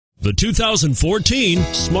The 2014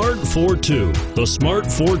 Smart fortwo. The Smart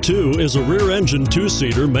fortwo is a rear-engine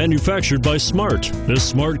two-seater manufactured by Smart. This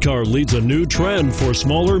smart car leads a new trend for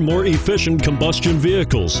smaller, more efficient combustion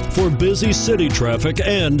vehicles for busy city traffic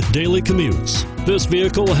and daily commutes. This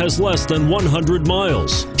vehicle has less than 100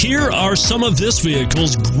 miles. Here are some of this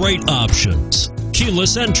vehicle's great options: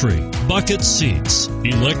 keyless entry, bucket seats,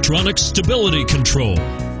 electronic stability control,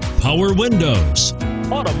 power windows,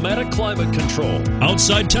 automatic climate control,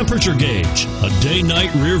 outside temperature gauge, a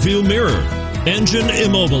day-night rear-view mirror, engine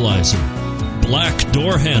immobilizer, black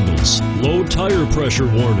door handles, low tire pressure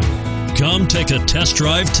warning. Come take a test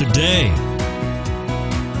drive today.